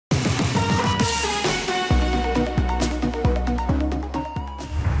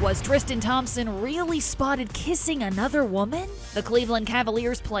Was Tristan Thompson really spotted kissing another woman? The Cleveland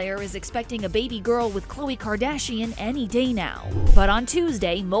Cavaliers player is expecting a baby girl with Khloe Kardashian any day now. But on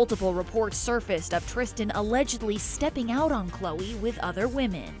Tuesday, multiple reports surfaced of Tristan allegedly stepping out on Khloe with other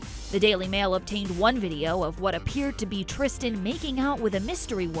women. The Daily Mail obtained one video of what appeared to be Tristan making out with a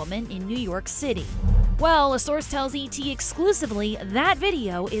mystery woman in New York City. Well, a source tells ET exclusively that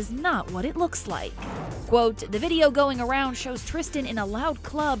video is not what it looks like. Quote, "The video going around shows Tristan in a loud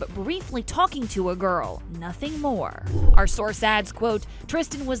club briefly talking to a girl, nothing more." Our source adds, quote,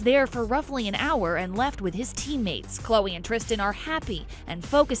 "Tristan was there for roughly an hour and left with his teammates. Khloe and Tristan are happy and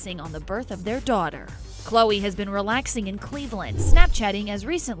focusing on the birth of their daughter." Khloe has been relaxing in Cleveland, Snapchatting as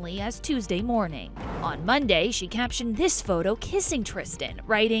recently as Tuesday morning. On Monday, she captioned this photo kissing Tristan,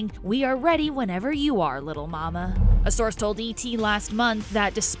 writing, "We are ready whenever you are, little mama." A source told ET last month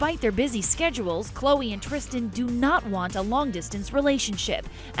that despite their busy schedules, Khloe and Tristan do not want a long-distance relationship,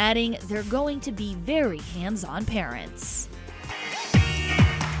 adding they're going to be very hands-on parents.